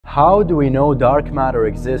How do we know dark matter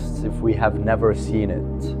exists if we have never seen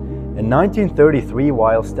it? In 1933,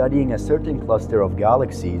 while studying a certain cluster of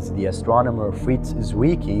galaxies, the astronomer Fritz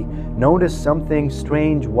Zwicky noticed something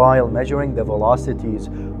strange while measuring the velocities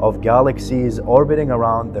of galaxies orbiting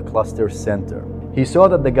around the cluster's center. He saw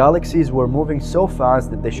that the galaxies were moving so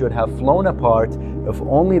fast that they should have flown apart if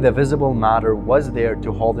only the visible matter was there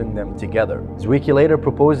to holding them together. Zwicky later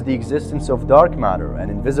proposed the existence of dark matter, an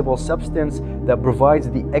invisible substance that provides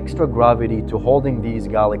the extra gravity to holding these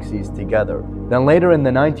galaxies together. Then later in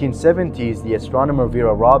the 1970s, the astronomer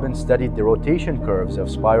Vera Rubin studied the rotation curves of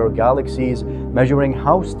spiral galaxies, measuring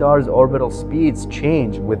how stars' orbital speeds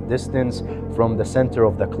change with distance from the center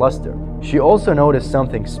of the cluster. She also noticed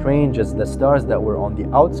something strange as the stars that were on the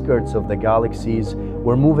outskirts of the galaxies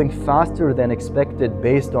were moving faster than expected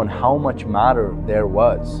based on how much matter there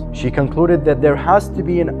was. She concluded that there has to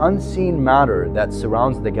be an unseen matter that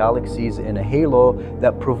surrounds the galaxies in a halo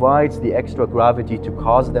that provides the extra gravity to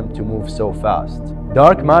cause them to move so fast.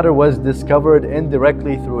 Dark matter was discovered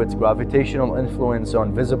indirectly through its gravitational influence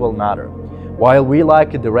on visible matter. While we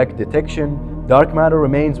lack a direct detection, dark matter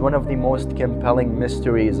remains one of the most compelling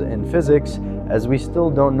mysteries in physics, as we still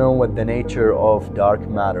don't know what the nature of dark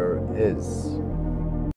matter is.